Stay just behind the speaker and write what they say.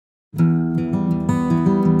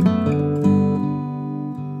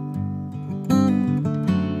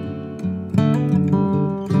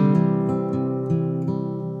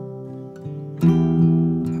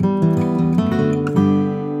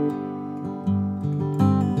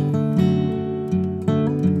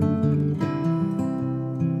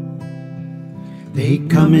They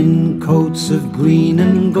come in coats of green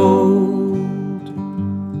and gold,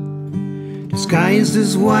 disguised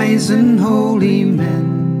as wise and holy men.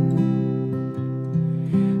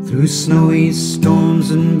 Through snowy storms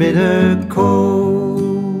and bitter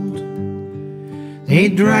cold, they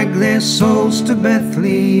drag their souls to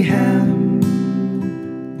Bethlehem,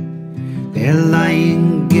 their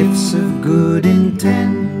lying gifts of good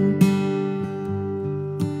intent.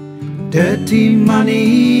 Dirty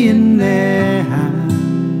money in their hands,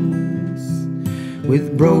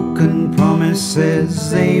 with broken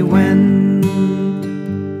promises they went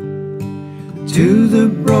to the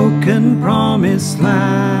broken promised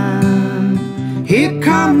land. Here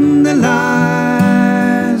come the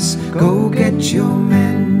lies, go get your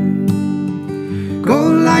men, go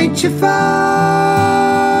light your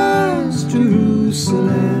fires,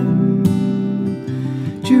 Jerusalem,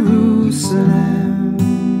 Jerusalem.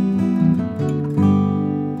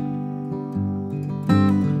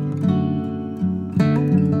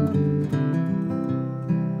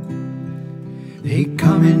 They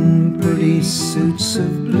come in pretty suits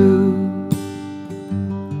of blue,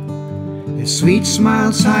 their sweet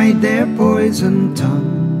smiles hide their poison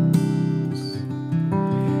tongues.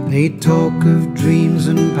 They talk of dreams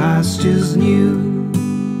and pastures new,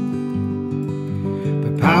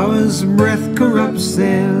 but power's breath corrupts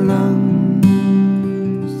their lungs.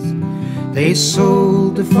 They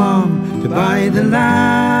sold the farm to buy the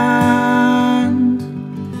land,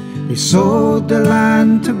 they sold the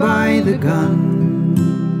land to buy the gun.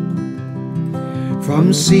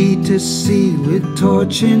 From sea to sea with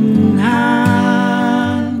torch in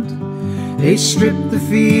hand, they strip the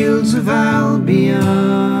fields of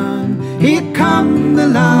Albion. Here come the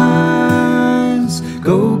lies,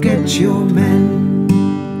 go get your men,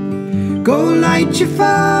 go light your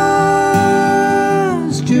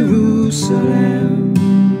fires, Jerusalem,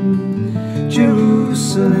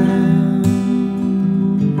 Jerusalem.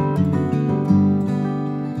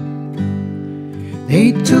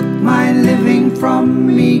 They took my living from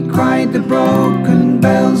me, cried the broken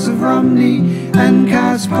bells of Romney, and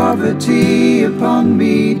cast poverty upon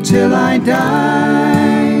me till I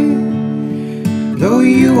die. Though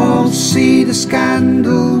you all see the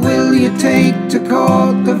scandal, will you take to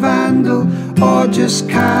court the vandal, or just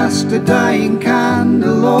cast a dying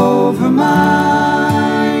candle over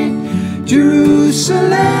mine,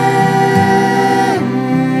 Jerusalem?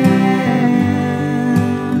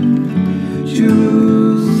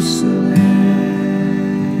 Jerusalem.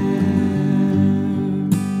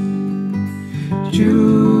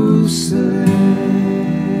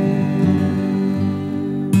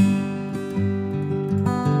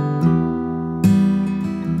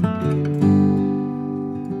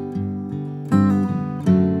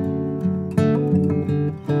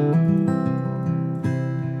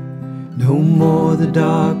 No more the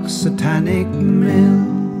dark satanic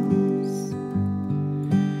mills,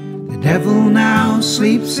 the devil now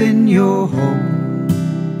sleeps in your home.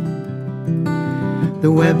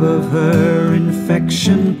 The web of her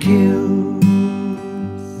infection kills,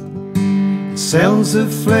 cells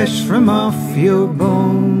of flesh from off your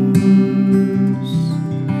bones,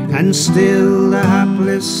 and still the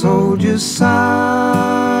hapless soldiers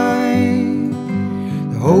sigh,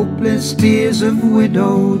 the hopeless tears of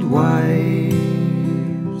widowed wives,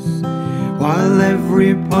 while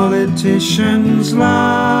every politician's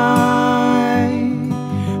lie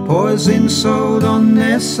pours insult on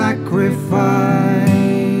their sacrifice.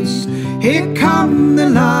 Here come the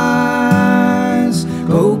lies,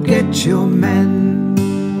 go get your men,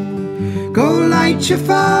 go light your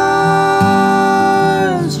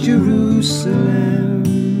fires, Jerusalem,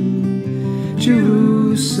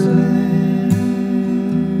 Jerusalem.